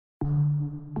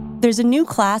There's a new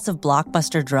class of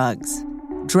blockbuster drugs.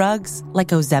 Drugs like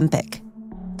Ozempic.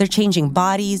 They're changing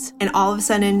bodies. And all of a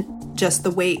sudden, just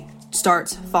the weight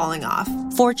starts falling off.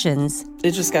 Fortunes.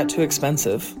 It just got too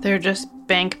expensive. They're just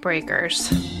bank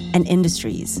breakers. And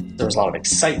industries. There was a lot of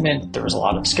excitement. There was a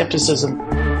lot of skepticism.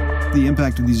 The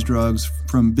impact of these drugs,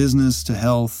 from business to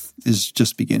health, is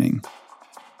just beginning.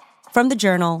 From the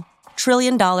Journal, $1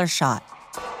 Trillion Shot.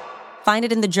 Find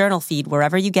it in the Journal feed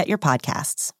wherever you get your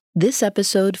podcasts. This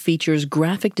episode features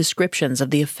graphic descriptions of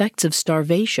the effects of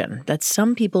starvation that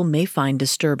some people may find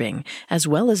disturbing, as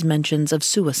well as mentions of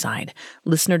suicide.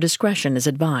 Listener discretion is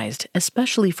advised,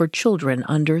 especially for children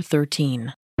under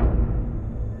 13.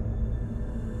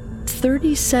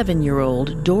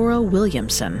 37-year-old Dora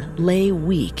Williamson lay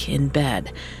weak in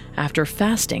bed. After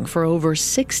fasting for over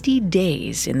 60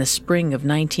 days in the spring of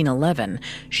 1911,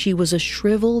 she was a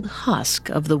shriveled husk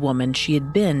of the woman she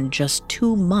had been just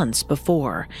 2 months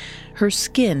before. Her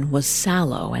skin was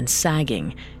sallow and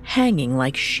sagging, hanging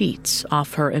like sheets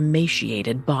off her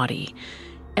emaciated body.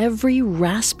 Every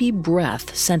raspy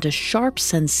breath sent a sharp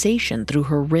sensation through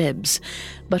her ribs,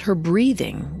 but her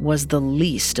breathing was the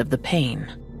least of the pain.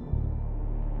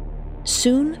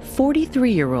 Soon,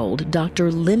 43-year-old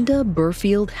Dr. Linda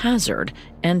Burfield Hazzard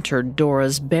entered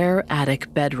Dora's bare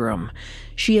attic bedroom.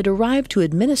 She had arrived to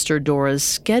administer Dora's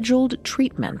scheduled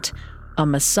treatment, a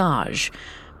massage.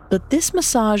 But this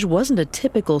massage wasn't a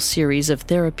typical series of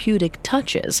therapeutic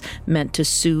touches meant to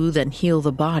soothe and heal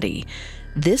the body.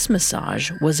 This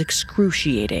massage was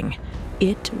excruciating.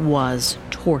 It was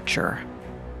torture.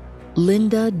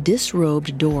 Linda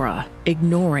disrobed Dora,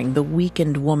 ignoring the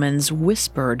weakened woman's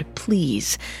whispered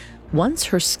pleas. Once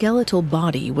her skeletal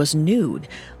body was nude,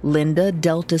 Linda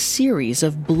dealt a series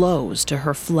of blows to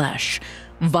her flesh,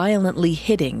 violently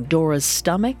hitting Dora's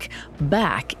stomach,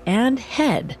 back, and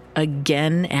head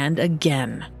again and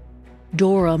again.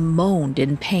 Dora moaned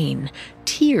in pain,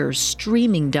 tears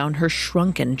streaming down her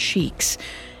shrunken cheeks.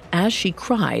 As she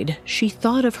cried, she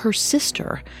thought of her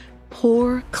sister,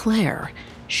 poor Claire.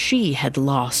 She had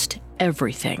lost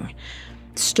everything.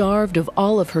 Starved of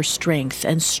all of her strength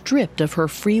and stripped of her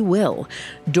free will,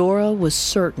 Dora was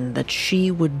certain that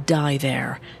she would die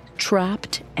there,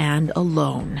 trapped and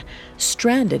alone,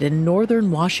 stranded in northern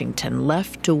Washington,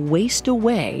 left to waste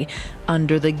away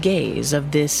under the gaze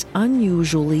of this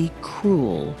unusually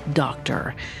cruel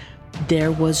doctor.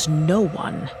 There was no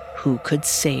one who could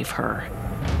save her.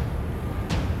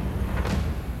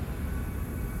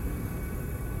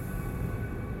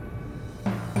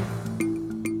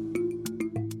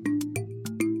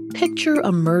 Picture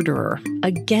a murderer,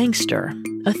 a gangster,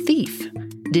 a thief.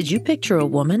 Did you picture a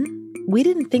woman? We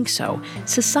didn't think so.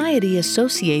 Society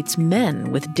associates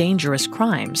men with dangerous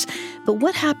crimes. But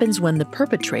what happens when the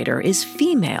perpetrator is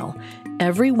female?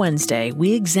 Every Wednesday,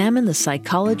 we examine the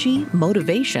psychology,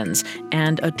 motivations,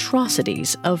 and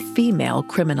atrocities of female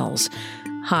criminals.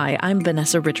 Hi, I'm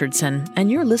Vanessa Richardson,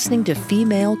 and you're listening to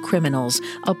Female Criminals,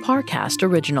 a Parcast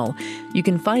original. You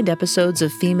can find episodes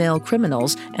of Female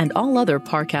Criminals and all other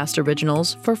Parcast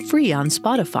originals for free on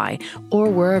Spotify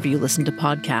or wherever you listen to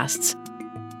podcasts.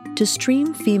 To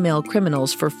stream Female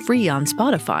Criminals for free on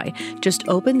Spotify, just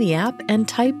open the app and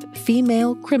type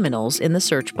Female Criminals in the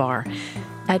search bar.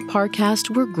 At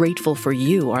Parcast, we're grateful for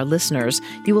you, our listeners.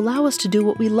 You allow us to do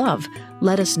what we love.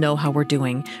 Let us know how we're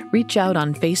doing. Reach out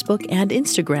on Facebook and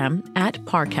Instagram at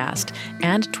Parcast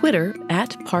and Twitter at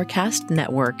Parcast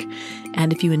Network.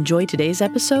 And if you enjoyed today's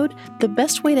episode, the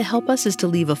best way to help us is to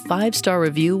leave a 5-star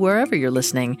review wherever you're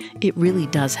listening. It really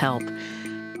does help.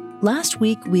 Last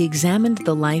week, we examined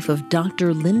the life of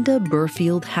Dr. Linda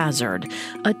Burfield Hazzard,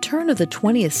 a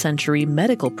turn-of-the-20th-century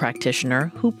medical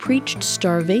practitioner who preached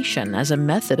starvation as a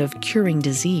method of curing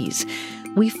disease.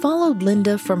 We followed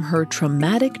Linda from her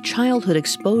traumatic childhood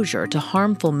exposure to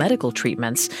harmful medical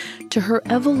treatments to her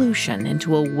evolution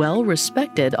into a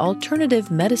well-respected alternative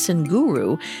medicine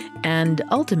guru and,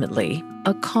 ultimately,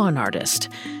 a con artist.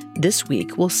 This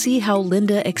week, we'll see how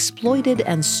Linda exploited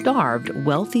and starved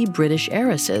wealthy British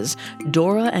heiresses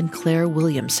Dora and Claire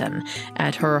Williamson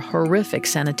at her horrific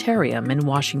sanitarium in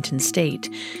Washington state.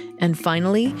 And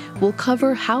finally, we'll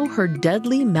cover how her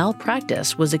deadly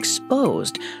malpractice was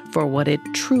exposed for what it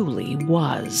truly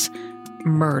was: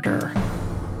 murder.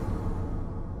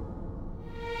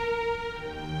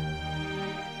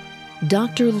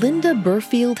 Dr. Linda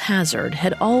Burfield Hazzard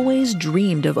had always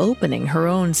dreamed of opening her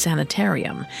own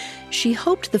sanitarium. She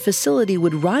hoped the facility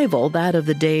would rival that of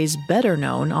the day's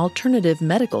better-known alternative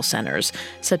medical centers,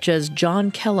 such as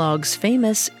John Kellogg's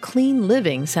famous Clean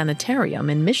Living Sanitarium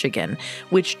in Michigan,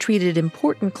 which treated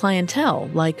important clientele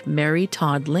like Mary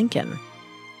Todd Lincoln.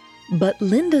 But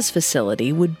Linda's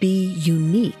facility would be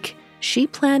unique. She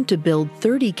planned to build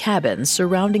 30 cabins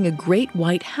surrounding a great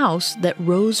white house that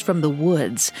rose from the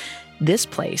woods. This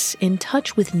place, in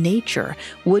touch with nature,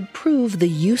 would prove the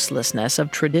uselessness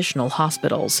of traditional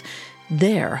hospitals.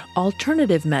 There,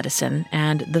 alternative medicine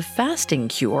and the fasting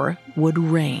cure would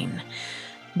reign.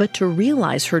 But to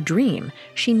realize her dream,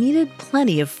 she needed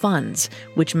plenty of funds,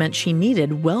 which meant she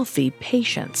needed wealthy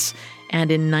patients.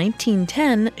 And in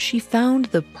 1910, she found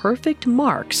the perfect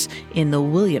marks in the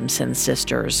Williamson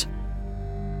sisters.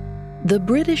 The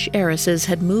British heiresses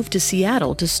had moved to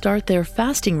Seattle to start their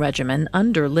fasting regimen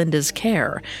under Linda's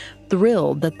care,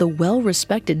 thrilled that the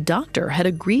well-respected doctor had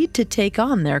agreed to take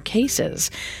on their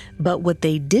cases. But what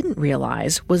they didn't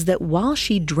realize was that while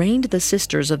she drained the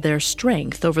sisters of their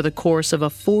strength over the course of a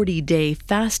 40-day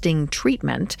fasting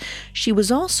treatment, she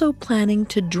was also planning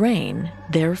to drain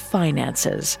their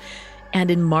finances. And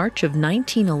in March of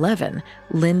 1911,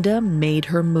 Linda made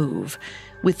her move.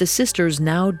 With the sisters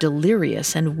now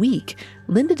delirious and weak,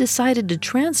 Linda decided to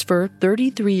transfer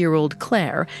 33-year-old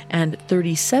Claire and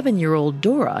 37-year-old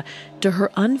Dora to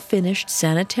her unfinished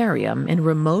sanitarium in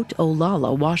remote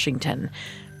Olalla, Washington.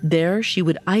 There she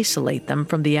would isolate them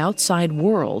from the outside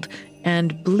world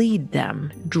and bleed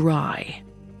them dry.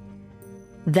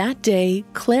 That day,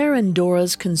 Claire and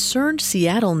Dora's concerned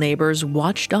Seattle neighbors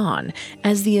watched on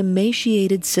as the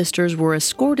emaciated sisters were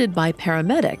escorted by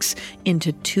paramedics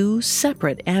into 2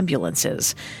 separate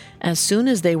ambulances. As soon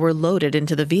as they were loaded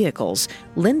into the vehicles,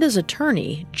 Linda's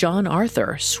attorney, John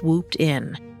Arthur, swooped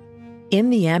in.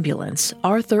 In the ambulance,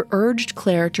 Arthur urged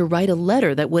Claire to write a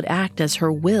letter that would act as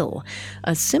her will,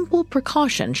 a simple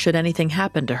precaution should anything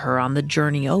happen to her on the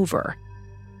journey over.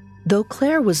 Though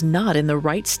Claire was not in the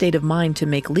right state of mind to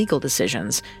make legal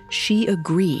decisions, she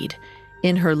agreed.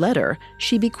 In her letter,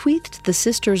 she bequeathed the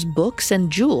sisters' books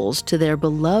and jewels to their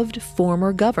beloved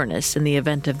former governess in the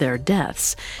event of their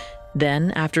deaths.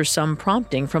 Then, after some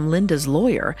prompting from Linda's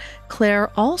lawyer, Claire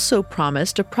also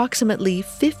promised approximately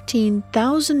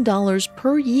 $15,000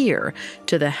 per year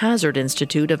to the Hazzard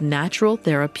Institute of Natural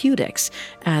Therapeutics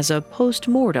as a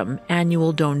post-mortem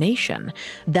annual donation.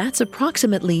 That's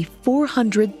approximately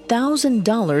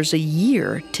 $400,000 a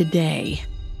year today.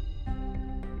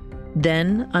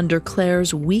 Then, under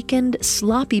Claire's weakened,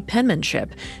 sloppy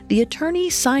penmanship, the attorney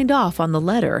signed off on the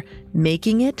letter,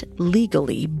 making it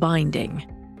legally binding.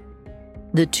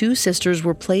 The 2 sisters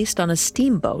were placed on a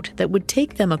steamboat that would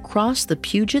take them across the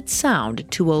Puget Sound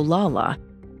to Olalla.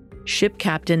 Ship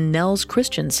Captain Nels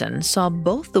Christensen saw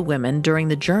both the women during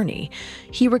the journey.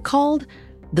 He recalled,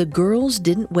 "The girls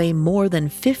didn't weigh more than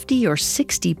 50 or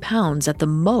 60 pounds at the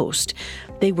most.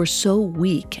 They were so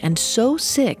weak and so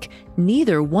sick,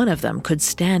 neither one of them could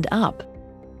stand up."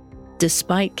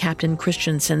 Despite Captain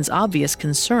Christensen's obvious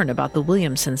concern about the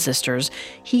Williamson sisters,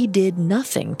 he did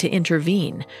nothing to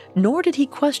intervene, nor did he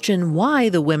question why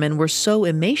the women were so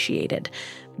emaciated.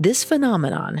 This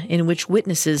phenomenon, in which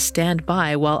witnesses stand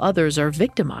by while others are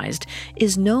victimized,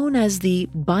 is known as the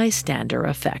bystander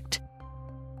effect.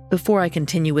 Before I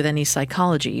continue with any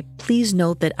psychology, please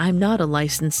note that I'm not a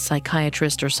licensed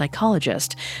psychiatrist or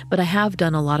psychologist, but I have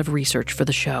done a lot of research for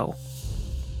the show.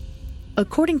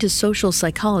 According to social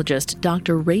psychologist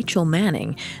Dr. Rachel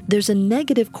Manning, there's a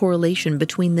negative correlation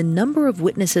between the number of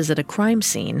witnesses at a crime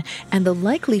scene and the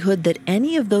likelihood that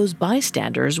any of those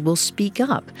bystanders will speak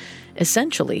up.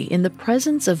 Essentially, in the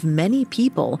presence of many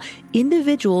people,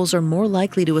 individuals are more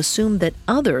likely to assume that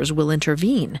others will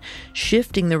intervene,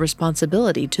 shifting the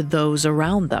responsibility to those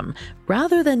around them,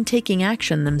 rather than taking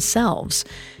action themselves.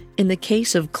 In the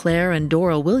case of Claire and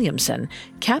Dora Williamson,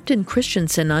 Captain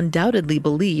Christensen undoubtedly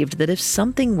believed that if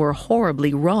something were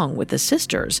horribly wrong with the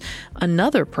sisters,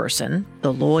 another person,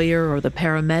 the lawyer or the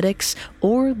paramedics,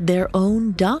 or their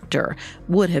own doctor,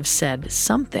 would have said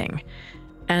something.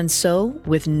 And so,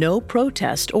 with no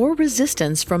protest or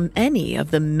resistance from any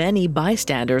of the many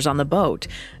bystanders on the boat,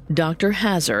 Dr.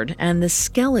 Hazzard and the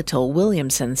skeletal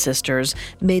Williamson sisters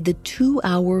made the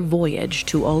 2-hour voyage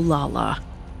to Olalla.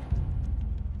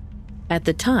 At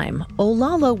the time,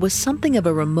 Olalla was something of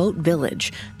a remote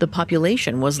village. The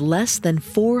population was less than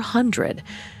 400.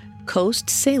 Coast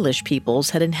Salish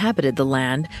peoples had inhabited the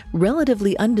land,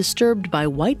 relatively undisturbed by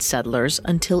white settlers,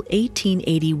 until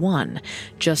 1881,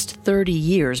 just 30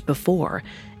 years before.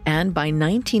 And by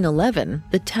 1911,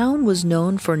 the town was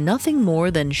known for nothing more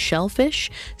than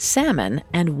shellfish, salmon,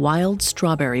 and wild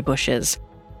strawberry bushes.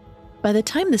 By the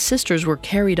time the sisters were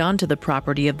carried onto the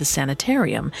property of the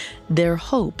sanitarium, their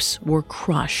hopes were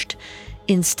crushed.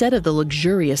 Instead of the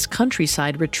luxurious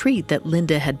countryside retreat that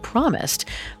Linda had promised,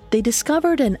 they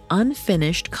discovered an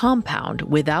unfinished compound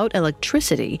without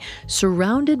electricity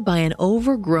surrounded by an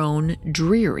overgrown,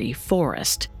 dreary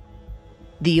forest.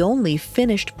 The only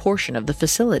finished portion of the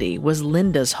facility was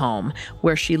Linda's home,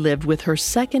 where she lived with her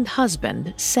second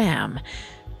husband, Sam.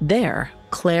 There,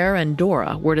 Claire and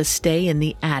Dora were to stay in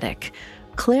the attic.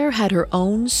 Claire had her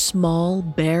own small,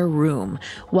 bare room,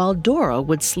 while Dora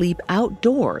would sleep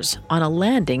outdoors on a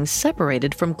landing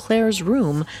separated from Claire's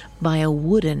room by a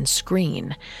wooden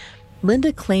screen.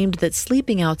 Linda claimed that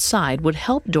sleeping outside would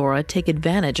help Dora take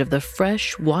advantage of the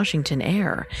fresh Washington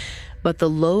air. But the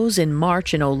lows in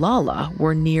March in Olalla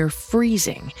were near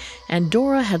freezing, and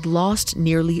Dora had lost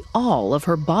nearly all of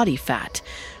her body fat.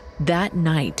 That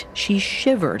night, she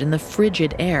shivered in the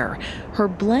frigid air, her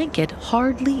blanket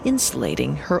hardly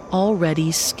insulating her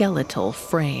already skeletal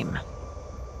frame.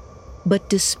 But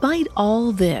despite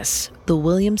all this, the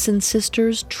Williamson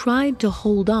sisters tried to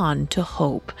hold on to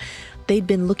hope. They'd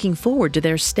been looking forward to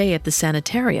their stay at the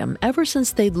sanitarium ever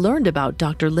since they'd learned about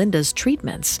Dr. Linda's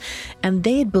treatments, and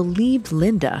they had believed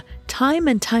Linda time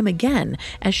and time again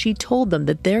as she told them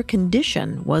that their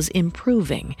condition was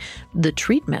improving. The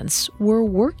treatments were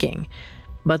working.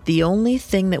 But the only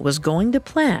thing that was going to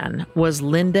plan was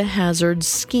Linda Hazzard's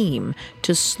scheme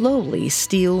to slowly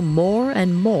steal more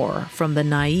and more from the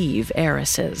naive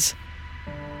heiresses.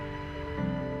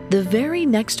 The very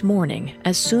next morning,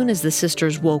 as soon as the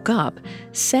sisters woke up,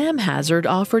 Sam Hazzard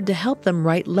offered to help them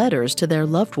write letters to their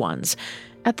loved ones.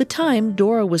 At the time,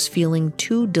 Dora was feeling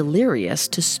too delirious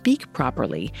to speak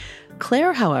properly.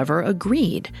 Claire, however,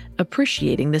 agreed,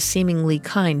 appreciating the seemingly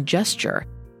kind gesture.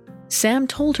 Sam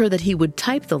told her that he would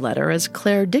type the letter as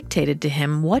Claire dictated to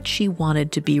him what she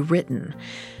wanted to be written.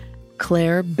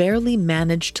 Claire barely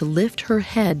managed to lift her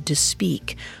head to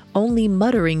speak, only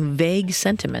muttering vague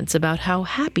sentiments about how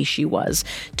happy she was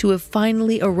to have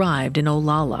finally arrived in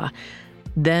Olalla.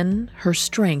 Then her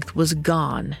strength was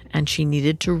gone, and she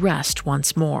needed to rest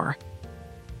once more.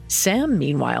 Sam,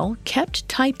 meanwhile, kept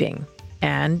typing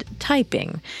and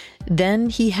typing. Then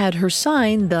he had her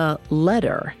sign the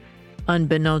letter.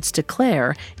 Unbeknownst to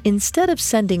Claire, instead of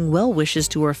sending well wishes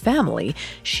to her family,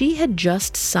 she had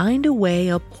just signed away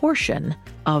a portion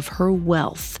of her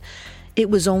wealth. It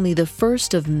was only the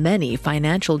first of many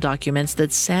financial documents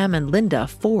that Sam and Linda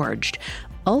forged,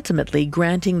 ultimately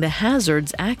granting the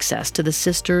Hazzards access to the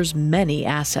sisters' many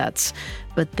assets.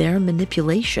 But their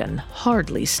manipulation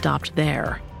hardly stopped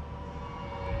there.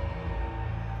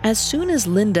 As soon as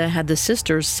Linda had the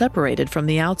sisters separated from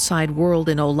the outside world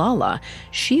in Olalla,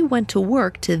 she went to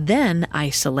work to then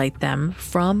isolate them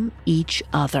from each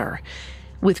other.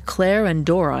 With Claire and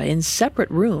Dora in separate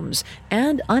rooms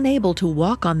and unable to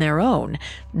walk on their own,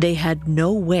 they had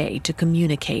no way to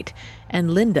communicate,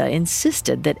 and Linda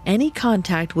insisted that any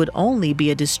contact would only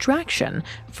be a distraction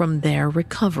from their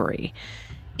recovery.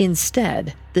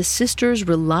 Instead, the sisters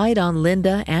relied on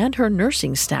Linda and her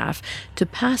nursing staff to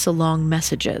pass along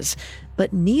messages,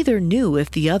 but neither knew if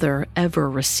the other ever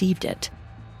received it.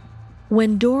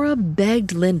 When Dora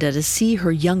begged Linda to see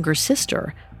her younger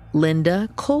sister, Linda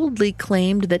coldly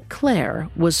claimed that Claire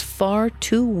was far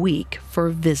too weak for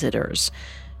visitors.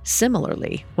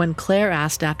 Similarly, when Claire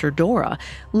asked after Dora,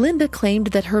 Linda claimed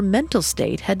that her mental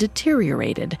state had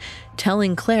deteriorated,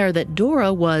 telling Claire that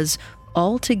Dora was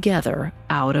altogether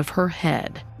out of her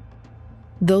head.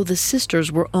 Though the sisters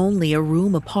were only a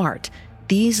room apart,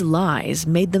 these lies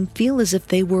made them feel as if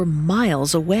they were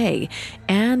miles away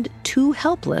and too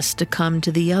helpless to come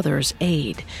to the other's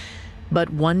aid. But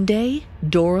one day,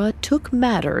 Dora took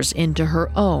matters into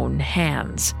her own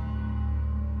hands.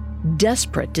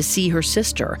 Desperate to see her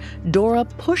sister, Dora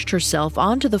pushed herself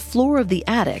onto the floor of the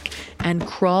attic and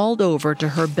crawled over to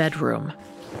her bedroom.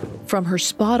 From her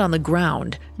spot on the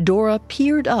ground, Dora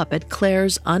peered up at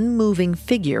Claire's unmoving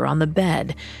figure on the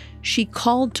bed. She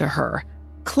called to her,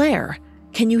 "Claire,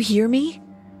 can you hear me?"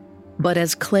 But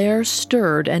as Claire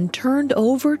stirred and turned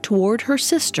over toward her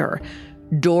sister,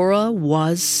 Dora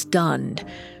was stunned.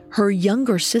 Her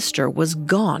younger sister was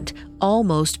gaunt,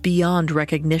 almost beyond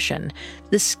recognition,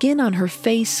 the skin on her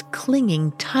face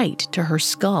clinging tight to her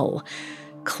skull.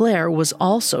 Claire was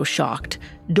also shocked.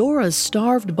 Dora's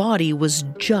starved body was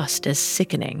just as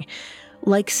sickening.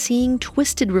 Like seeing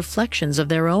twisted reflections of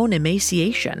their own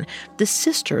emaciation, the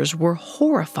sisters were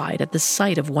horrified at the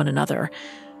sight of one another.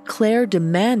 Claire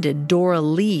demanded Dora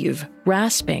leave,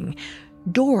 rasping,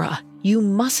 "Dora, you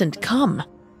mustn't come."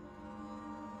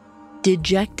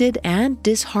 Dejected and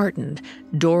disheartened,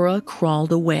 Dora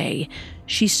crawled away.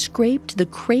 She scraped the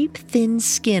crepe-thin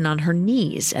skin on her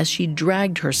knees as she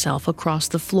dragged herself across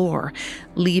the floor,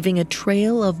 leaving a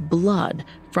trail of blood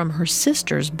from her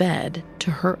sister's bed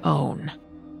to her own.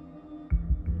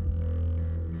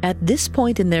 At this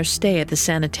point in their stay at the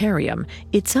sanitarium,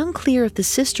 it's unclear if the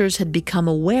sisters had become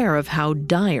aware of how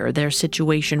dire their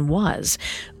situation was,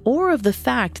 or of the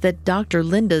fact that Dr.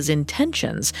 Linda's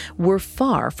intentions were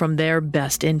far from their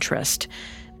best interest.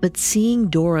 But seeing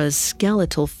Dora's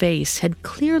skeletal face had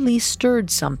clearly stirred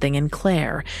something in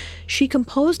Claire. She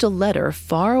composed a letter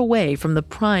far away from the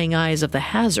prying eyes of the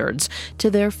Hazzards to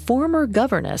their former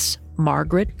governess,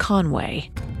 Margaret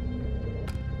Conway.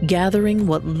 Gathering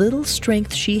what little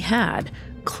strength she had,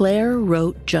 Claire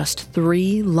wrote just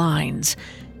 3 lines.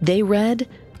 They read,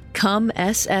 "Come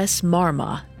SS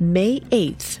Marma, May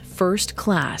 8th, first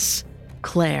class,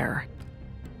 Claire."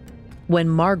 When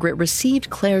Margaret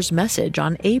received Claire's message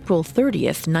on April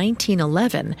 30th,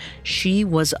 1911, she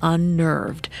was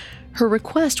unnerved. Her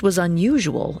request was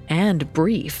unusual and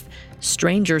brief.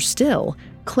 Stranger still,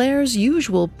 Claire's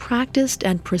usual practiced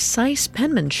and precise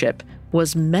penmanship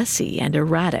was messy and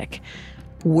erratic.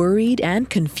 Worried and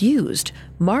confused,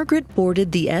 Margaret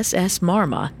boarded the SS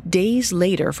Marma days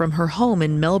later from her home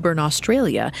in Melbourne,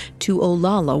 Australia, to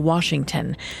Olalla,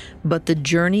 Washington. But the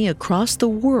journey across the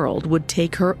world would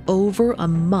take her over a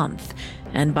month,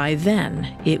 and by then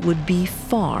it would be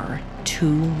far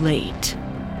too late.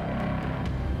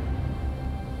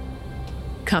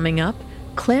 Coming up,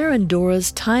 Claire and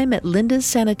Dora's time at Linda's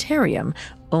sanitarium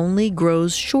only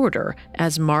grows shorter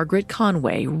as Margaret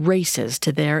Conway races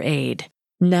to their aid.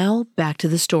 Now, back to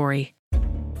the story.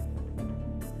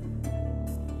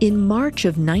 In March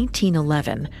of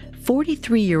 1911,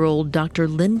 43-year-old Dr.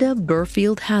 Linda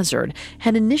Burfield Hazzard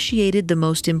had initiated the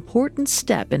most important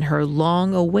step in her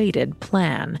long-awaited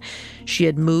plan. She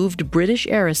had moved British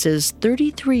heiresses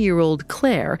 33-year-old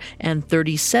Claire and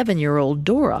 37-year-old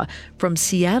Dora from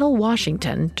Seattle,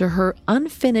 Washington, to her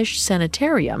unfinished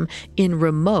sanitarium in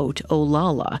remote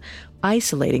Olalla,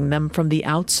 isolating them from the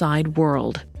outside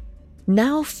world.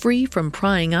 Now free from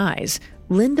prying eyes,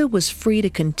 Linda was free to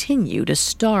continue to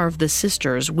starve the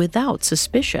sisters without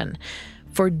suspicion.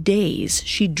 For days,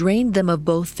 she drained them of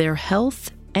both their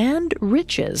health and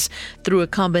riches through a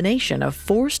combination of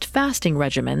forced fasting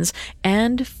regimens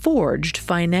and forged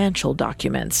financial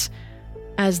documents.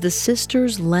 As the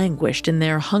sisters languished in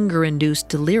their hunger-induced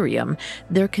delirium,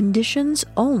 their conditions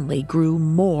only grew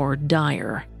more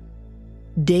dire.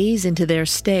 Days into their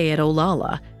stay at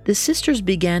Olalla, the sisters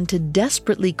began to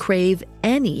desperately crave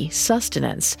any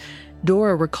sustenance.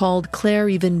 Dora recalled Claire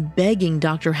even begging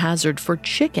Dr. Hazzard for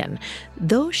chicken,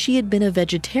 though she had been a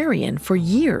vegetarian for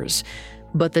years.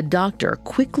 But the doctor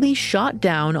quickly shot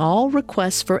down all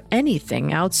requests for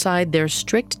anything outside their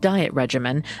strict diet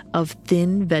regimen of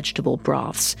thin vegetable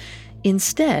broths.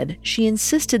 Instead, she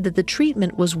insisted that the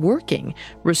treatment was working,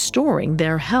 restoring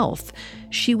their health.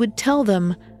 She would tell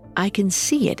them, "I can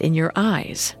see it in your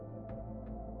eyes."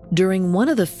 During one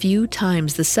of the few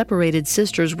times the separated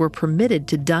sisters were permitted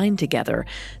to dine together,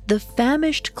 the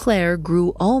famished Claire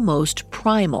grew almost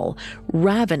primal,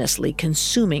 ravenously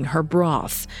consuming her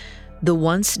broth. The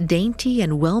once dainty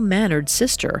and well-mannered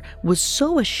sister was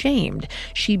so ashamed,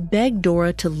 she begged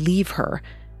Dora to leave her.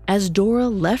 As Dora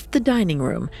left the dining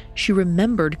room, she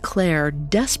remembered Claire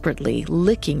desperately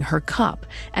licking her cup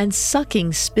and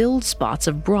sucking spilled spots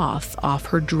of broth off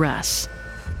her dress.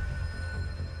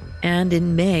 And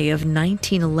in May of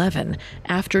 1911,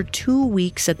 after 2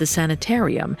 weeks at the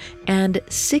sanitarium and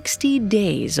 60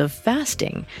 days of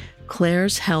fasting,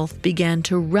 Claire's health began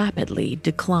to rapidly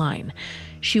decline.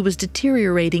 She was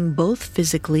deteriorating both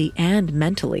physically and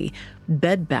mentally,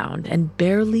 bedbound and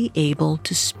barely able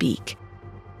to speak.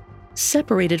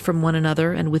 Separated from one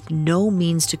another and with no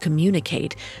means to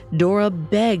communicate, Dora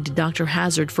begged Dr.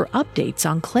 Hazzard for updates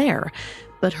on Claire,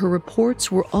 but her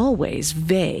reports were always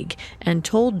vague and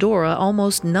told Dora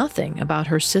almost nothing about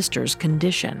her sister's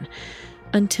condition.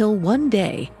 Until one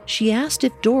day, she asked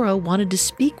if Dora wanted to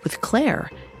speak with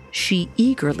Claire. She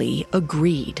eagerly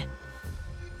agreed.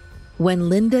 When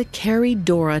Linda carried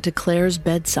Dora to Claire's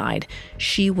bedside,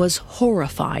 she was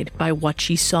horrified by what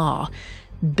she saw.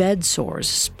 Bed sores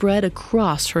spread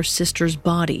across her sister's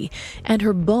body, and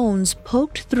her bones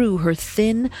poked through her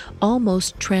thin,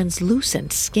 almost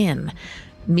translucent skin.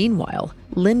 Meanwhile,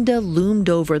 Linda loomed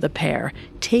over the pair,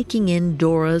 taking in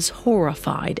Dora's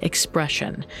horrified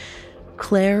expression.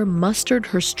 Claire mustered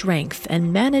her strength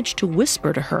and managed to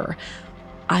whisper to her,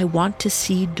 "I want to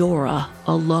see Dora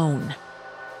alone."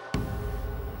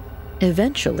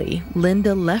 Eventually,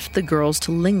 Linda left the girls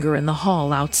to linger in the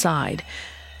hall outside.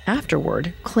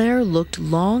 Afterward, Claire looked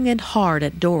long and hard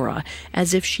at Dora,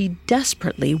 as if she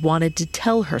desperately wanted to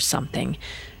tell her something.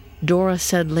 Dora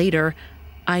said later,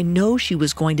 "I know she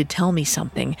was going to tell me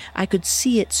something. I could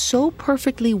see it so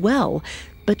perfectly well,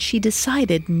 but she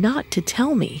decided not to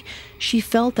tell me. She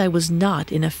felt I was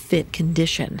not in a fit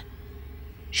condition.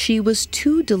 She was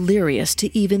too delirious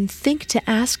to even think to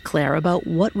ask Claire about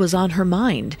what was on her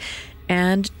mind,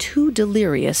 and too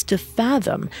delirious to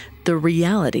fathom the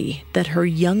reality that her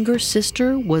younger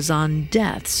sister was on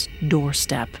death's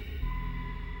doorstep.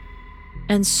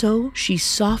 And so she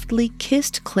softly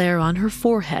kissed Claire on her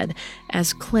forehead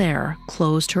as Claire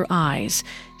closed her eyes,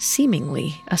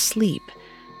 seemingly asleep.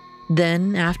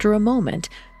 Then, after a moment,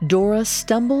 Dora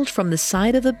stumbled from the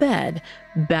side of the bed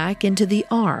back into the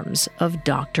arms of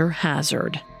Dr.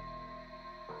 Hazzard.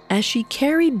 As she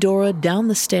carried Dora down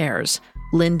the stairs,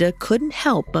 Linda couldn't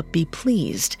help but be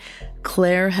pleased.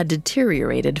 Claire had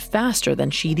deteriorated faster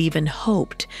than she'd even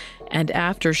hoped, and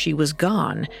after she was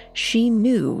gone, she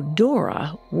knew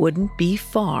Dora wouldn't be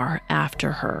far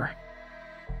after her.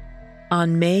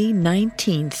 On May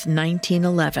 19th,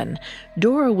 1911,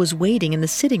 Dora was waiting in the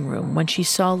sitting room when she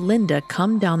saw Linda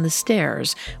come down the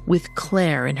stairs with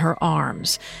Claire in her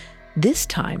arms. This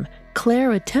time,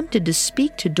 Claire attempted to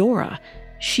speak to Dora.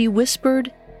 She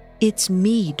whispered, "It's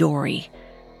me, Dory."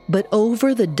 But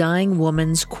over the dying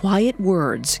woman's quiet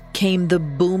words came the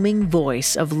booming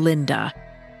voice of Linda.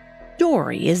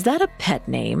 "Dory, is that a pet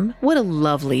name? What a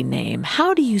lovely name.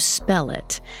 How do you spell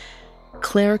it?"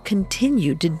 Claire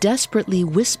continued to desperately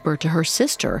whisper to her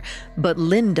sister, but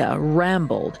Linda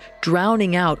rambled,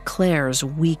 drowning out Claire's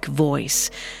weak voice.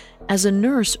 As a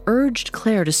nurse urged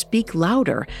Claire to speak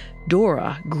louder,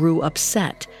 Dora grew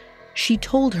upset. She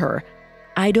told her,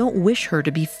 "I don't wish her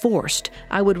to be forced.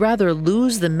 I would rather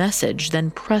lose the message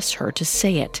than press her to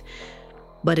say it."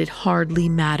 But it hardly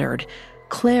mattered.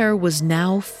 Claire was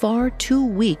now far too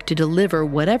weak to deliver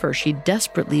whatever she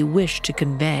desperately wished to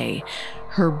convey,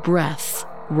 her breath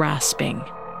rasping.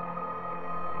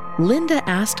 Linda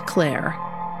asked Claire,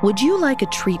 "Would you like a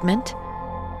treatment?"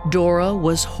 Dora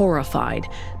was horrified,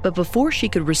 but before she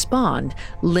could respond,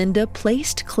 Linda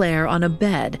placed Claire on a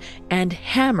bed and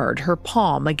hammered her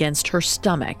palm against her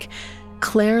stomach.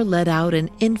 Claire let out an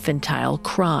infantile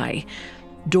cry.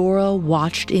 Dora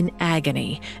watched in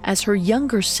agony as her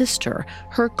younger sister,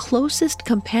 her closest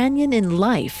companion in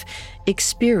life,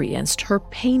 experienced her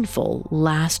painful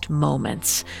last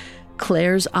moments.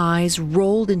 Claire's eyes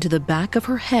rolled into the back of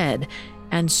her head,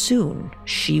 and soon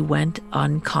she went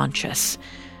unconscious.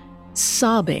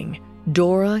 Sobbing,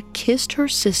 Dora kissed her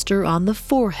sister on the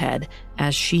forehead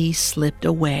as she slipped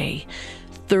away.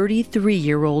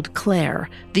 33-year-old Claire,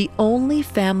 the only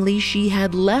family she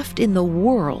had left in the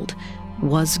world,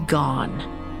 was gone.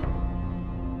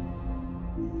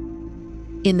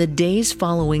 In the days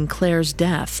following Claire's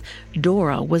death,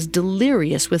 Dora was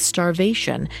delirious with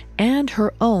starvation and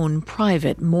her own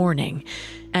private mourning,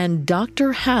 and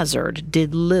Dr. Hazzard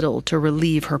did little to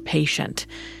relieve her patient.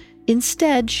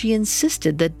 Instead, she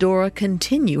insisted that Dora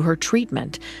continue her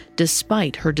treatment,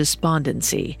 despite her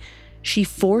despondency. She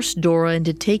forced Dora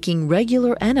into taking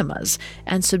regular enemas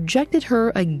and subjected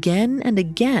her again and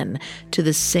again to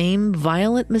the same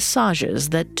violent massages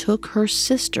that took her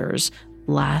sister's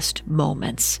last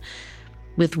moments.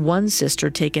 With one sister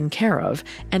taken care of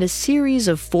and a series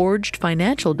of forged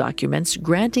financial documents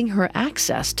granting her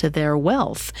access to their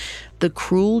wealth, the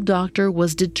cruel doctor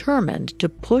was determined to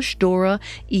push Dora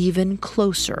even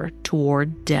closer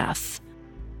toward death.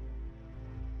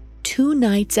 2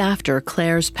 nights after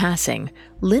Claire's passing,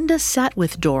 Linda sat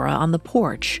with Dora on the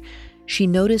porch. She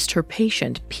noticed her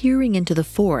patient peering into the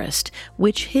forest,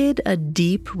 which hid a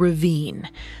deep ravine.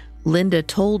 Linda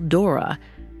told Dora,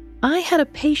 "I had a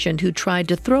patient who tried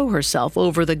to throw herself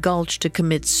over the gulch to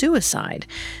commit suicide.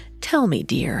 Tell me,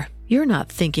 dear, you're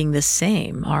not thinking the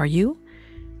same, are you?"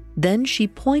 Then she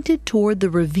pointed toward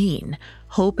the ravine,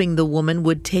 hoping the woman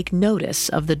would take notice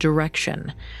of the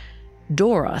direction.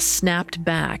 Dora snapped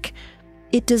back.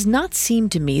 "It does not seem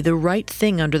to me the right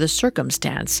thing under the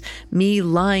circumstance, me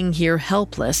lying here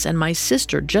helpless and my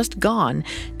sister just gone,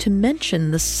 to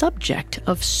mention the subject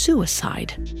of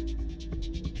suicide."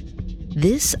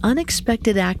 This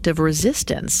unexpected act of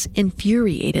resistance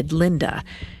infuriated Linda.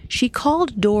 She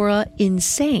called Dora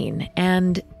insane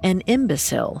and an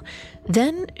imbecile.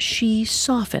 Then she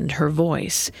softened her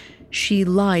voice. She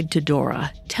lied to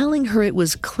Dora, telling her it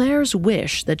was Claire's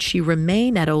wish that she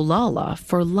remain at Olalla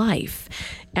for life,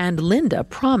 and Linda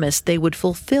promised they would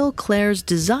fulfill Claire's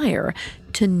desire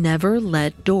to never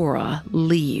let Dora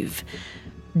leave.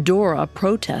 Dora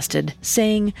protested,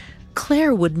 saying,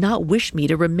 "Claire would not wish me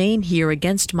to remain here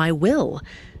against my will."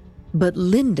 But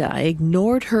Linda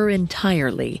ignored her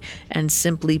entirely and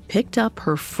simply picked up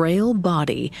her frail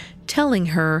body, telling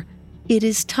her, "It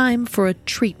is time for a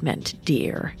treatment,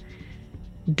 dear."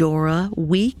 Dora,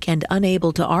 weak and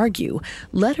unable to argue,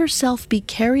 let herself be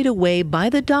carried away by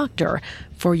the doctor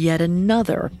for yet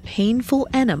another painful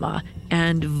enema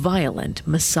and violent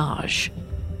massage.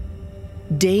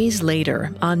 Days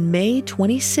later, on May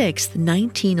 26,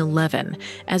 1911,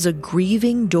 as a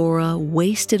grieving Dora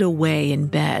wasted away in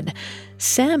bed,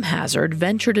 Sam Hazzard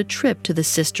ventured a trip to the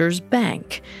sisters'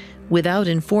 bank. Without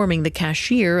informing the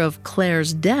cashier of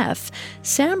Claire's death,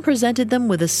 Sam presented them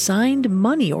with a signed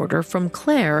money order from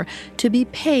Claire to be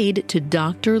paid to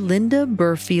Dr. Linda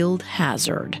Burfield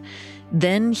Hazzard.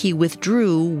 Then he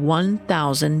withdrew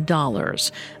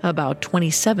 $1,000, about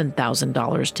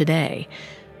 $27,000 today.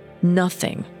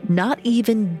 Nothing, not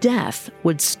even death,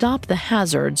 would stop the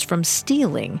Hazzards from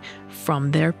stealing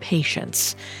from their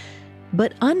patients.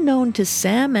 But unknown to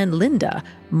Sam and Linda,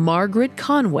 Margaret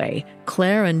Conway,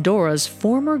 Claire and Dora's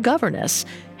former governess,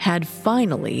 had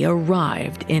finally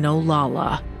arrived in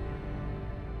Olalla.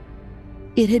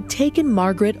 It had taken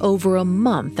Margaret over a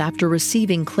month after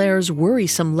receiving Claire's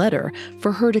worrisome letter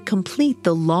for her to complete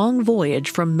the long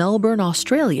voyage from Melbourne,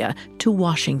 Australia to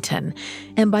Washington,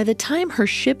 and by the time her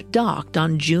ship docked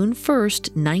on June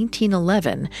 1st,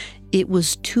 1911, it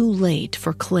was too late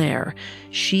for Claire.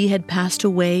 She had passed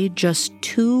away just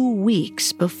 2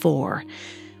 weeks before.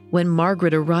 When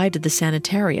Margaret arrived at the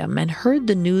sanitarium and heard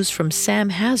the news from Sam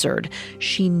Hazzard,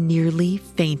 she nearly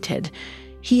fainted.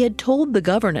 He had told the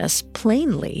governess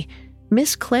plainly,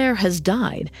 "Miss Claire has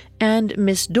died, and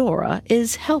Miss Dora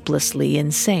is helplessly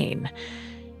insane."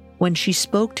 When she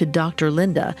spoke to Dr.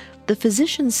 Linda, the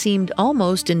physician seemed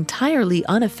almost entirely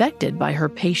unaffected by her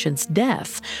patient's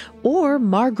death or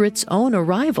Margaret's own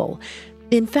arrival.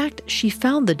 In fact, she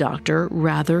found the doctor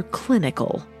rather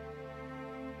clinical.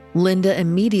 Linda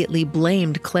immediately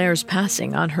blamed Claire's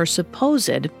passing on her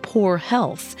supposed poor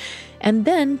health. And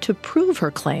then, to prove her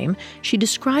claim, she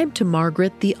described to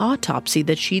Margaret the autopsy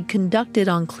that she'd conducted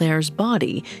on Claire's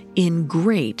body in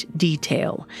great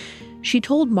detail. She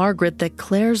told Margaret that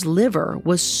Claire's liver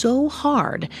was so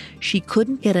hard she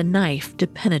couldn't get a knife to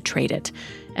penetrate it,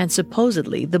 and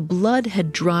supposedly the blood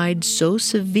had dried so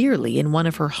severely in one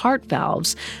of her heart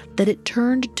valves that it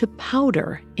turned to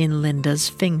powder in Linda's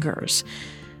fingers.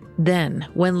 Then,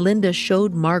 when Linda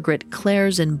showed Margaret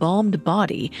Claire's embalmed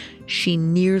body, she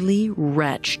nearly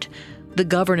retched. The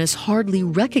governess hardly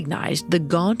recognized the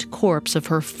gaunt corpse of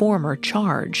her former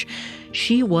charge.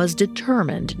 She was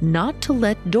determined not to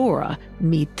let Dora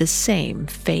meet the same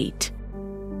fate.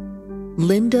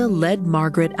 Linda led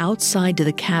Margaret outside to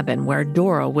the cabin where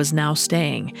Dora was now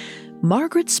staying.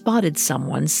 Margaret spotted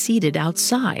someone seated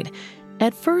outside.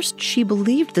 At first, she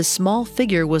believed the small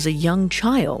figure was a young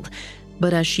child.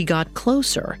 But as she got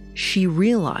closer, she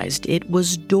realized it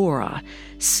was Dora,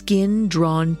 skin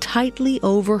drawn tightly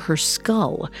over her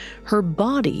skull, her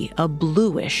body a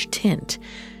bluish tint.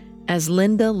 As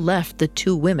Linda left the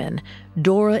two women,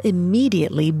 Dora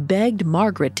immediately begged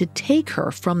Margaret to take her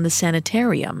from the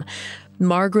sanitarium.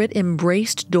 Margaret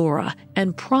embraced Dora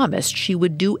and promised she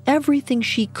would do everything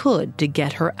she could to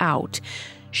get her out.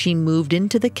 She moved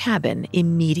into the cabin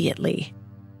immediately.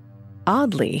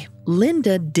 Oddly,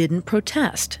 Linda didn't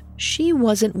protest. She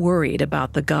wasn't worried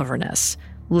about the governess.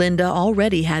 Linda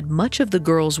already had much of the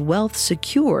girl's wealth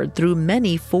secured through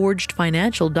many forged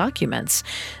financial documents,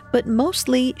 but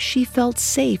mostly she felt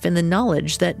safe in the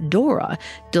knowledge that Dora,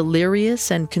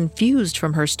 delirious and confused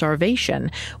from her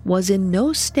starvation, was in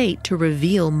no state to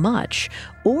reveal much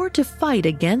or to fight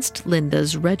against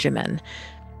Linda's regimen.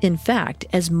 In fact,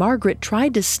 as Margaret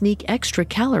tried to sneak extra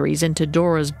calories into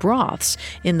Dora's broths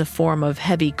in the form of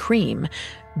heavy cream,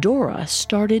 Dora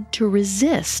started to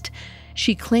resist.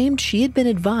 She claimed she had been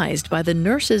advised by the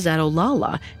nurses at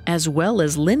Olalla, as well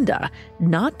as Linda,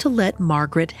 not to let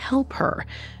Margaret help her.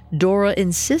 Dora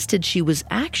insisted she was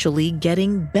actually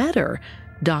getting better.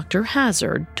 Dr.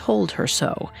 Hazzard told her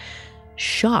so.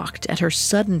 Shocked at her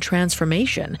sudden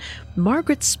transformation,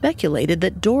 Margaret speculated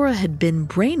that Dora had been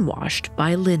brainwashed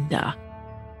by Linda.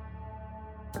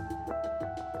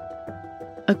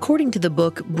 According to the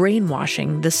book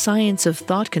Brainwashing, The Science of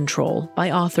Thought Control by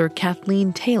author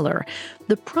Kathleen Taylor,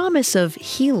 the promise of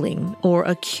healing or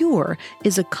a cure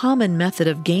is a common method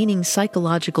of gaining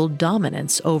psychological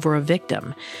dominance over a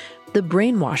victim. The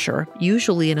brainwasher,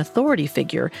 usually an authority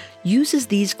figure, uses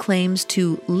these claims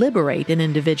to liberate an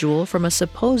individual from a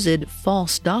supposed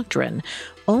false doctrine,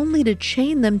 only to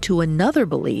chain them to another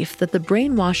belief that the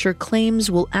brainwasher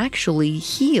claims will actually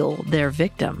heal their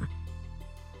victim.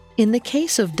 In the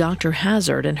case of Dr.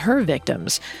 Hazzard and her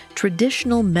victims,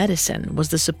 traditional medicine was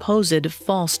the supposed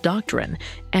false doctrine,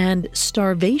 and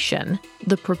starvation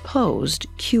the proposed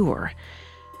cure.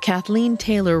 Kathleen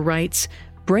Taylor writes,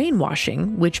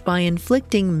 brainwashing, which by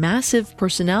inflicting massive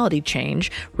personality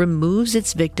change removes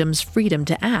its victims' freedom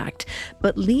to act,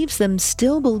 but leaves them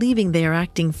still believing they are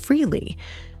acting freely.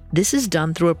 This is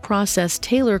done through a process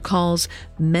Taylor calls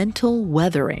mental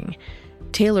weathering.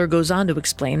 Taylor goes on to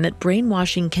explain that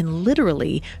brainwashing can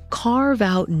literally carve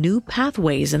out new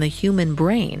pathways in the human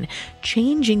brain,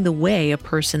 changing the way a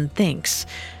person thinks.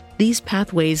 These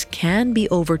pathways can be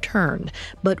overturned,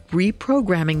 but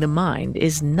reprogramming the mind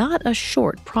is not a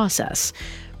short process.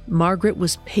 Margaret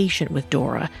was patient with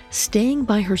Dora, staying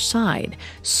by her side,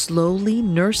 slowly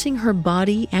nursing her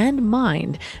body and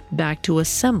mind back to a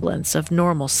semblance of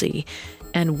normalcy.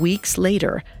 And weeks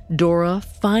later, Dora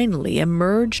finally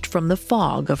emerged from the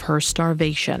fog of her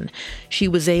starvation. She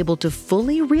was able to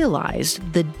fully realize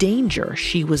the danger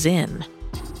she was in.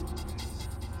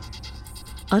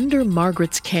 Under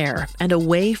Margaret's care and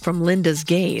away from Linda's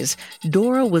gaze,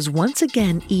 Dora was once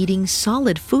again eating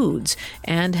solid foods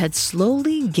and had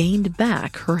slowly gained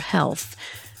back her health.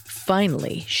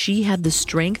 Finally, she had the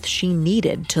strength she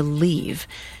needed to leave.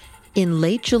 In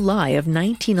late July of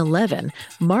 1911,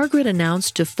 Margaret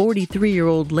announced to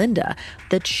 43-year-old Linda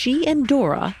that she and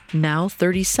Dora, now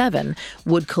 37,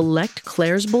 would collect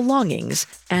Claire's belongings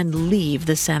and leave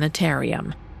the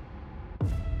sanitarium.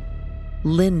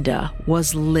 Linda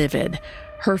was livid.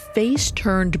 Her face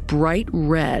turned bright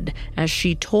red as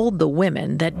she told the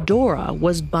women that Dora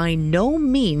was by no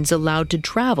means allowed to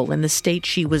travel in the state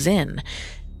she was in.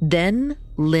 Then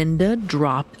Linda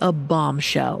dropped a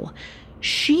bombshell.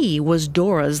 She was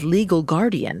Dora's legal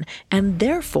guardian and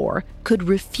therefore could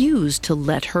refuse to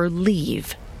let her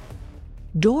leave.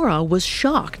 Dora was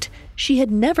shocked. She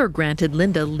had never granted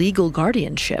Linda legal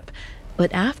guardianship.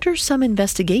 But after some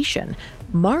investigation,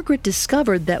 Margaret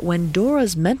discovered that when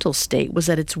Dora's mental state was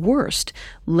at its worst,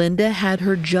 Linda had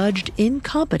her judged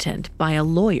incompetent by a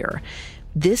lawyer.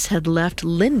 This had left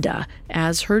Linda,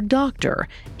 as her doctor,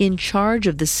 in charge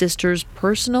of the sisters'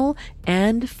 personal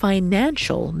and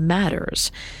financial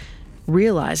matters.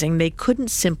 Realizing they couldn't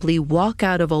simply walk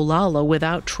out of Olalla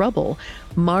without trouble,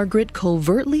 Margaret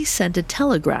covertly sent a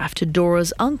telegraph to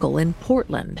Dora's uncle in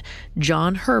Portland,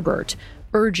 John Herbert,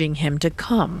 urging him to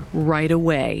come right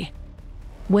away.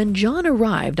 When John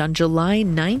arrived on July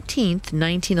 19,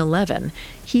 1911,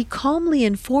 he calmly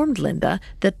informed Linda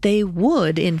that they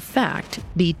would, in fact,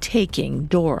 be taking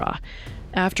Dora.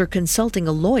 After consulting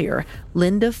a lawyer,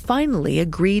 Linda finally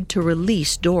agreed to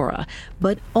release Dora,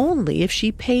 but only if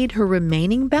she paid her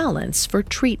remaining balance for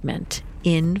treatment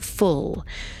in full.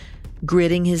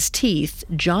 Gritting his teeth,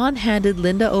 John handed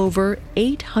Linda over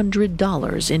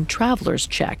 $800 in traveler's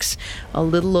checks, a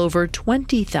little over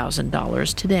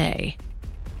 $20,000 today.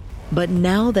 But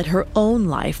now that her own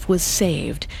life was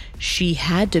saved, she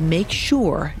had to make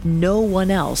sure no one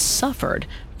else suffered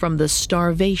from the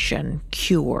starvation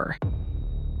cure.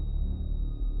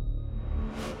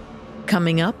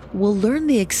 Coming up, we'll learn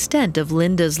the extent of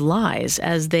Linda's lies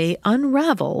as they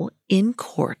unravel in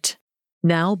court.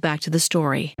 Now back to the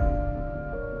story.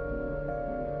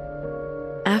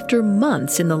 After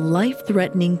months in the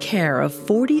life-threatening care of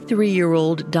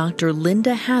 43-year-old Dr.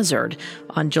 Linda Hazzard,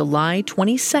 on July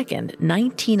 22,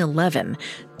 1911,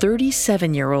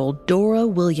 37-year-old Dora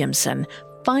Williamson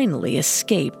finally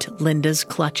escaped Linda's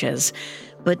clutches,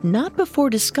 but not before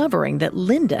discovering that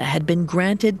Linda had been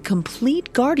granted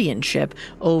complete guardianship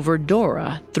over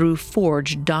Dora through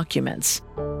forged documents.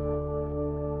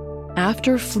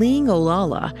 After fleeing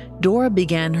Olalla, Dora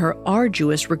began her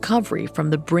arduous recovery from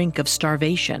the brink of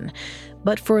starvation.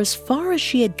 But for as far as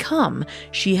she had come,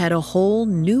 she had a whole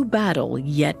new battle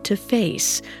yet to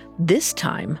face, this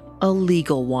time a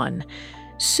legal one.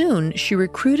 Soon, she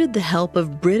recruited the help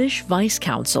of British Vice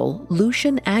Consul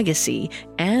Lucian Agassiz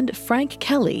and Frank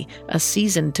Kelly, a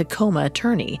seasoned Tacoma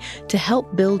attorney, to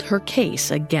help build her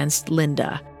case against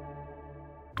Linda.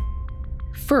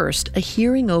 First, a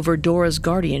hearing over Dora's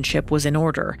guardianship was in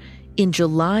order. In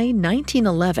July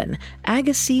 1911,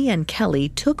 Agassiz and Kelly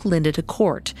took Linda to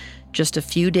court. Just a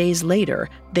few days later,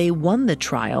 they won the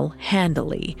trial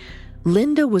handily.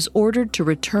 Linda was ordered to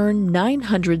return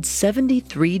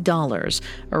 $973,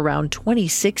 around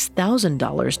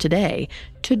 $26,000 today,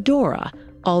 to Dora,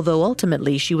 although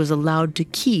ultimately she was allowed to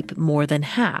keep more than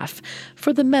half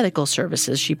for the medical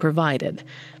services she provided.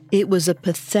 It was a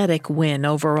pathetic win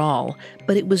overall,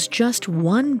 but it was just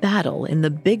one battle in the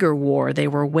bigger war they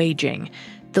were waging.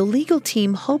 The legal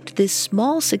team hoped this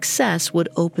small success would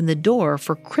open the door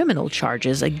for criminal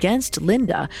charges against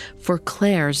Linda for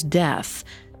Claire's death.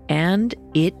 And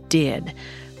it did.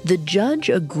 The judge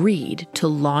agreed to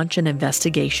launch an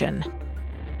investigation.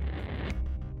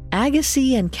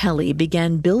 Agassi and Kelly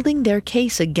began building their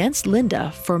case against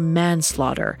Linda for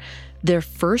manslaughter. Their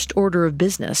first order of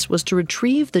business was to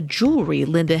retrieve the jewelry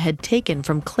Linda had taken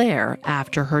from Claire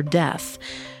after her death.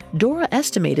 Dora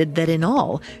estimated that in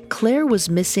all, Claire was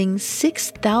missing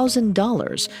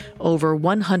 $6,000, over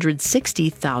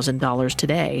 $160,000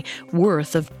 today,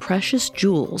 worth of precious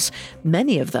jewels,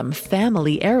 many of them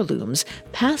family heirlooms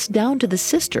passed down to the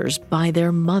sisters by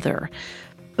their mother.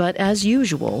 But as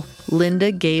usual,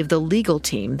 Linda gave the legal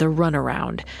team the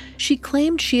runaround. She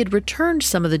claimed she had returned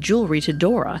some of the jewelry to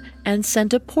Dora and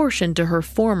sent a portion to her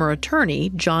former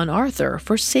attorney, John Arthur,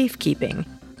 for safekeeping.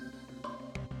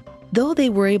 Though they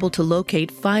were able to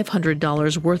locate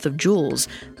 $500 worth of jewels,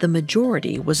 the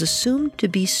majority was assumed to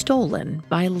be stolen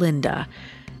by Linda.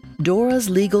 Dora's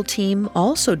legal team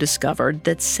also discovered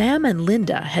that Sam and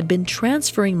Linda had been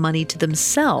transferring money to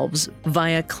themselves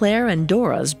via Claire and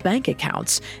Dora's bank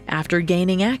accounts after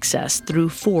gaining access through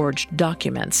forged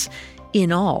documents.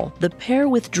 In all, the pair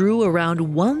withdrew around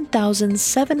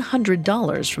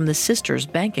 $1,700 from the sisters'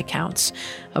 bank accounts,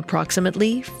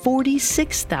 approximately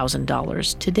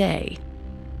 $46,000 today.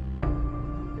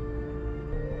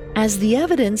 As the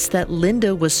evidence that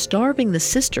Linda was starving the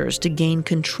sisters to gain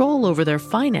control over their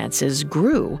finances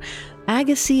grew,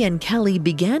 Agassi and Kelly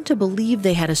began to believe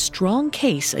they had a strong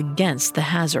case against the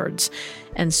Hazzards.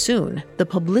 And soon, the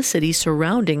publicity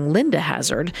surrounding Linda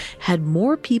Hazzard had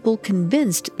more people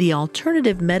convinced the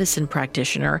alternative medicine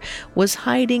practitioner was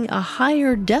hiding a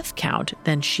higher death count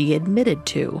than she admitted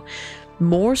to.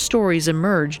 More stories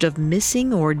emerged of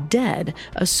missing or dead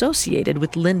associated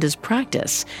with Linda's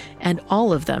practice, and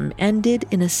all of them ended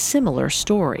in a similar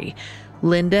story.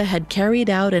 Linda had carried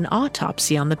out an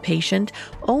autopsy on the patient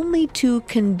only to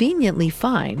conveniently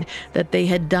find that they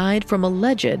had died from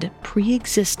alleged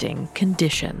pre-existing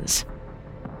conditions.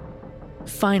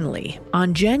 Finally,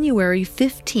 on January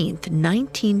 15,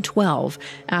 1912,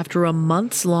 after a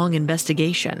months-long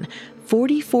investigation,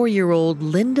 44-year-old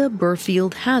Linda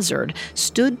Burfield Hazzard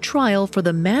stood trial for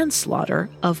the manslaughter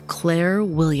of Claire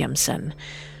Williamson.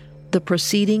 The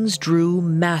proceedings drew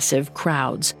massive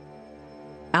crowds.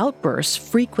 Outbursts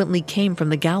frequently came from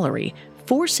the gallery,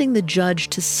 forcing the judge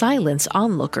to silence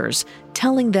onlookers,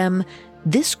 telling them,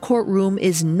 "This courtroom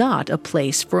is not a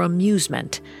place for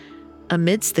amusement."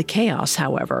 Amidst the chaos,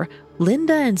 however,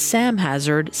 Linda and Sam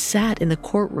Hazzard sat in the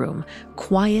courtroom,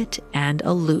 quiet and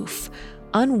aloof,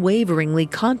 unwaveringly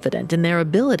confident in their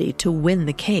ability to win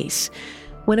the case.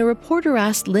 When a reporter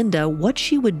asked Linda what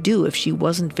she would do if she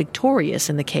wasn't victorious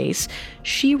in the case,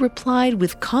 she replied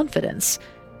with confidence,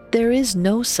 "There is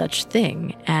no such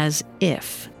thing as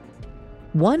if."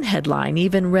 One headline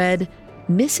even read,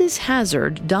 "Mrs.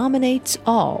 Hazzard dominates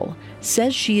all,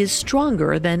 says she is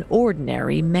stronger than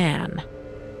ordinary man."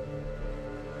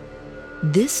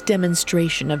 This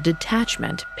demonstration of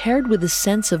detachment paired with a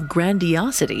sense of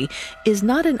grandiosity is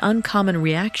not an uncommon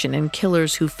reaction in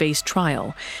killers who face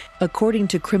trial. According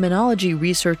to criminology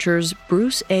researchers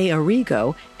Bruce A.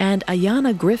 Arrigo and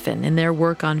Ayanna Griffin in their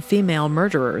work on female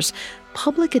murderers,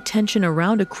 public attention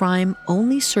around a crime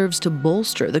only serves to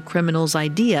bolster the criminal's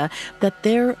idea that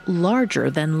they're larger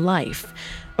than life.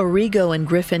 Arrigo and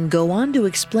Griffin go on to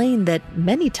explain that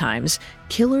many times,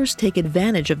 killers take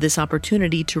advantage of this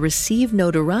opportunity to receive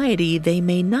notoriety they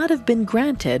may not have been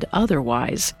granted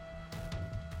otherwise.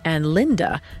 And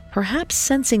Linda, perhaps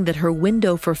sensing that her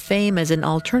window for fame as an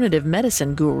alternative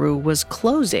medicine guru was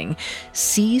closing,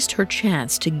 seized her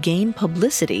chance to gain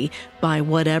publicity by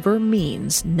whatever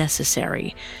means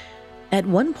necessary. At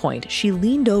one point, she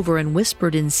leaned over and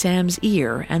whispered in Sam's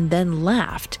ear and then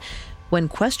laughed. When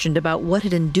questioned about what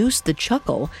had induced the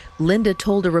chuckle, Linda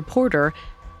told a reporter,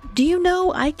 "Do you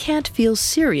know, I can't feel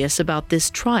serious about this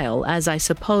trial as I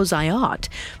suppose I ought.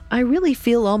 I really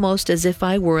feel almost as if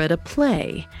I were at a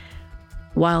play."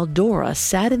 While Dora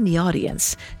sat in the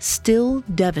audience, still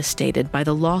devastated by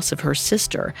the loss of her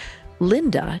sister,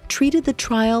 Linda treated the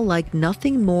trial like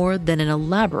nothing more than an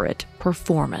elaborate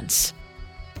performance.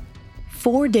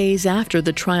 4 days after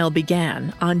the trial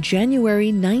began, on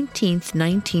January 19,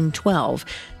 1912,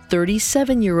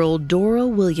 37-year-old Dora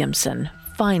Williamson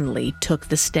finally took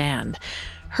the stand.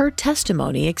 Her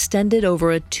testimony extended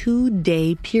over a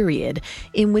 2-day period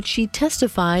in which she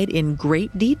testified in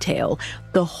great detail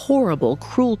the horrible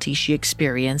cruelty she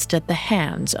experienced at the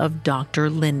hands of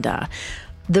Dr. Linda,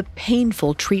 the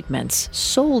painful treatments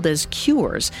sold as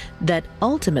cures that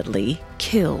ultimately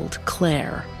killed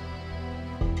Claire.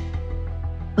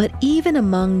 But even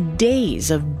among days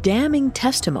of damning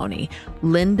testimony,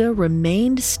 Linda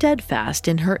remained steadfast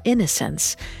in her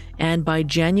innocence. And by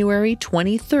January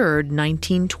 23,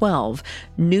 1912,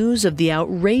 news of the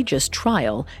outrageous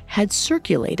trial had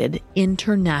circulated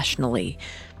internationally.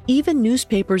 Even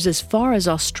newspapers as far as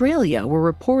Australia were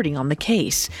reporting on the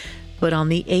case. But on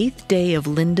the 8th day of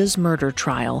Linda's murder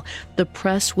trial, the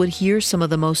press would hear some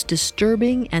of the most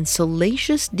disturbing and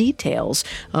salacious details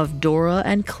of Dora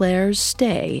and Claire's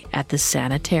stay at the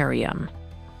sanitarium.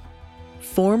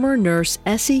 Former nurse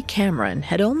Essie Cameron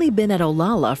had only been at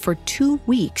Olalla for 2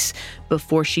 weeks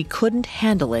before she couldn't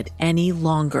handle it any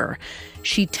longer.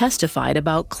 She testified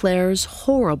about Claire's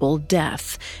horrible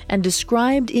death and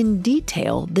described in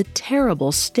detail the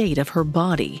terrible state of her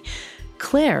body.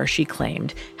 Claire, she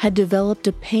claimed, had developed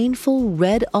a painful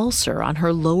red ulcer on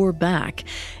her lower back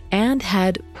and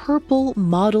had purple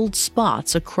mottled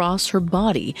spots across her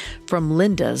body from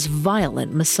Linda's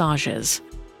violent massages.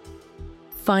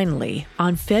 Finally,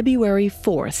 on February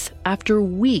 4th, after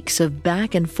weeks of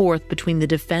back and forth between the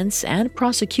defense and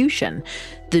prosecution,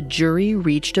 the jury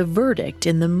reached a verdict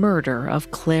in the murder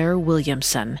of Claire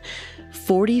Williamson.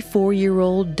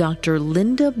 44-year-old Dr.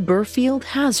 Linda Burfield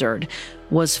Hazzard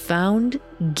was found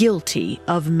guilty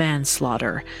of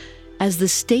manslaughter. As the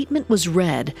statement was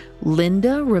read,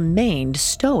 Linda remained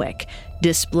stoic,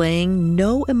 displaying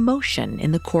no emotion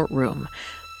in the courtroom.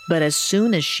 But as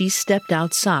soon as she stepped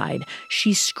outside,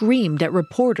 she screamed at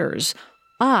reporters,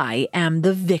 "I am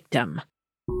the victim."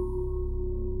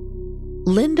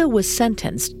 Linda was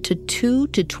sentenced to 2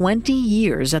 to 20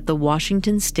 years at the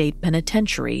Washington State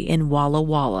Penitentiary in Walla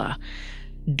Walla.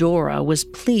 Dora was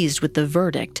pleased with the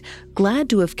verdict, glad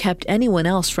to have kept anyone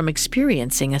else from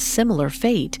experiencing a similar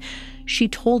fate. She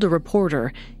told a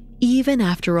reporter, "Even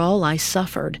after all I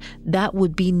suffered, that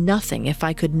would be nothing if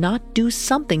I could not do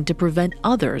something to prevent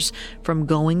others from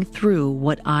going through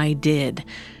what I did."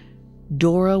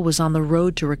 Dora was on the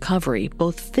road to recovery,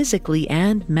 both physically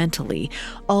and mentally.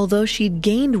 Although she'd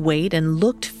gained weight and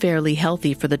looked fairly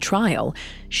healthy for the trial,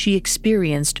 she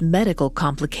experienced medical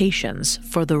complications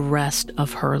for the rest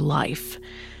of her life.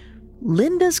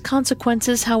 Linda's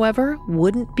consequences, however,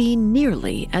 wouldn't be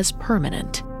nearly as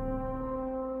permanent.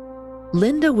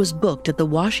 Linda was booked at the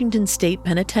Washington State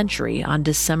Penitentiary on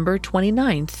December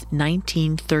 29,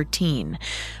 1913,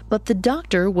 but the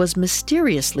doctor was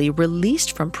mysteriously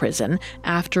released from prison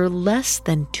after less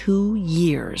than 2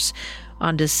 years.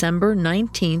 On December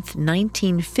 19,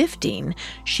 1915,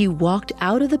 she walked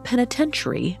out of the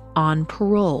penitentiary on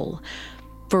parole.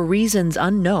 For reasons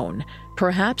unknown,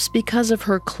 perhaps because of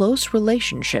her close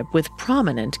relationship with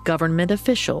prominent government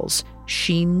officials,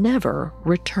 she never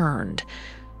returned.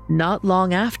 Not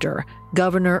long after,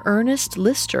 Governor Ernest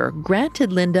Lister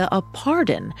granted Linda a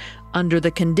pardon under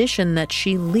the condition that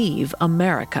she leave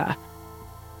America.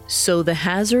 So the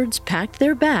Hazzards packed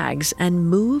their bags and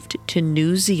moved to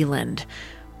New Zealand.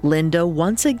 Linda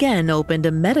once again opened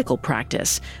a medical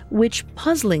practice, which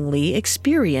puzzlingly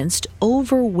experienced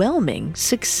overwhelming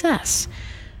success.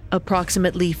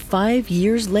 Approximately 5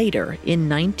 years later, in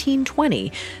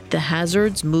 1920, the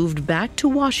Hazzards moved back to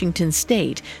Washington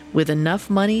State with enough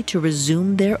money to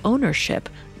resume their ownership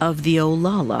of the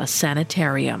Olalla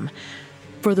Sanitarium.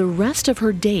 For the rest of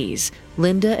her days,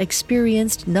 Linda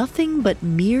experienced nothing but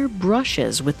mere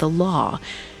brushes with the law.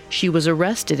 She was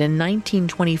arrested in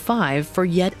 1925 for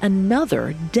yet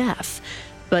another death.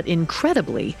 But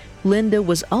incredibly, Linda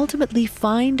was ultimately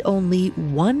fined only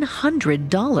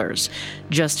 $100,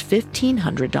 just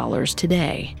 $1,500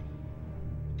 today.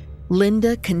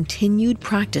 Linda continued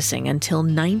practicing until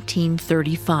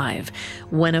 1935,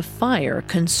 when a fire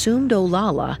consumed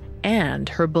Olalla and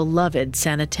her beloved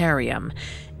sanitarium.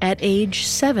 At age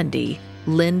 70,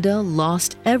 Linda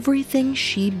lost everything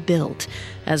she built,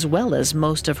 as well as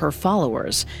most of her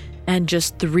followers, and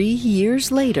just 3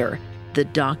 years later, the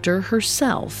doctor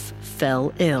herself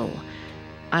fell ill.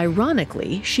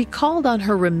 Ironically, she called on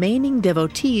her remaining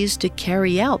devotees to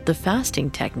carry out the fasting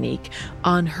technique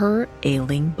on her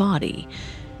ailing body.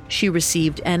 She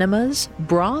received enemas,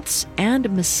 broths, and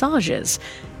massages,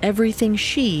 everything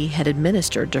she had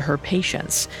administered to her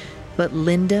patients. But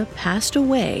Linda passed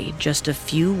away just a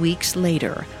few weeks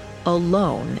later,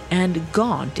 alone and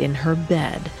gaunt in her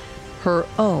bed, her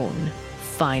own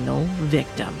final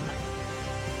victim.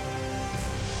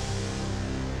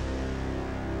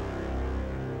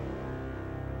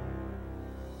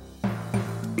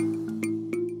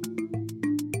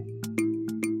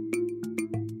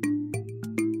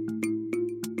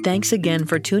 Thanks again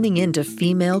for tuning in to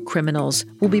Female Criminals.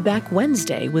 We'll be back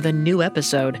Wednesday with a new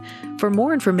episode. For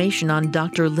more information on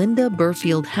Dr. Linda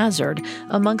Burfield Hazzard,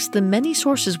 amongst the many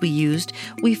sources we used,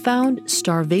 we found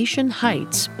Starvation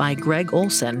Heights by Greg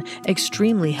Olson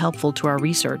extremely helpful to our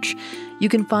research. You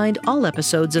can find all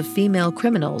episodes of Female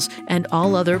Criminals and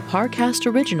all other Parcast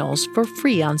originals for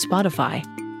free on Spotify.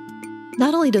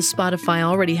 Not only does Spotify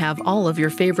already have all of your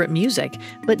favorite music,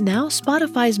 but now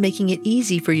Spotify is making it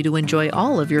easy for you to enjoy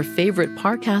all of your favorite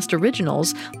Parcast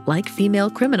originals, like Female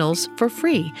Criminals, for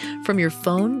free from your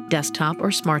phone, desktop, or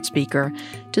smart speaker.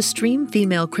 To stream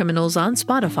Female Criminals on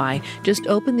Spotify, just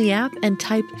open the app and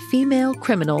type Female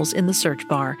Criminals in the search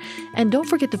bar. And don't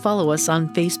forget to follow us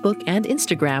on Facebook and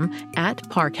Instagram at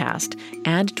Parcast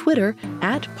and Twitter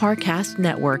at Parcast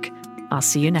Network. I'll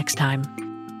see you next time.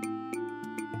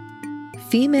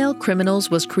 Female Criminals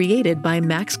was created by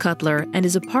Max Cutler and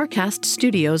is a Parcast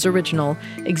Studios original.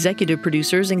 Executive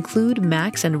producers include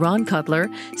Max and Ron Cutler,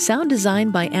 sound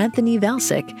design by Anthony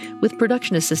Valsic, with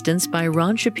production assistance by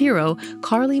Ron Shapiro,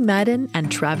 Carly Madden,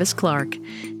 and Travis Clark.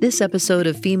 This episode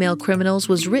of Female Criminals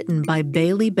was written by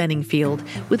Bailey Benningfield,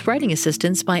 with writing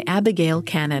assistance by Abigail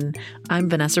Cannon. I'm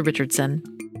Vanessa Richardson.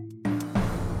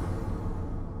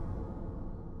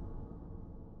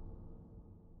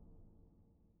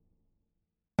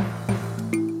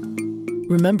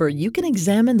 Remember, you can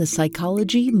examine the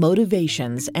psychology,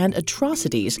 motivations, and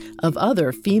atrocities of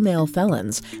other female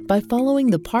felons by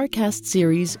following the Parcast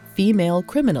series Female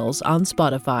Criminals on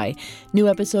Spotify. New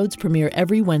episodes premiere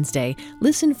every Wednesday.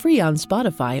 Listen free on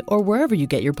Spotify or wherever you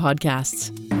get your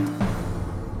podcasts.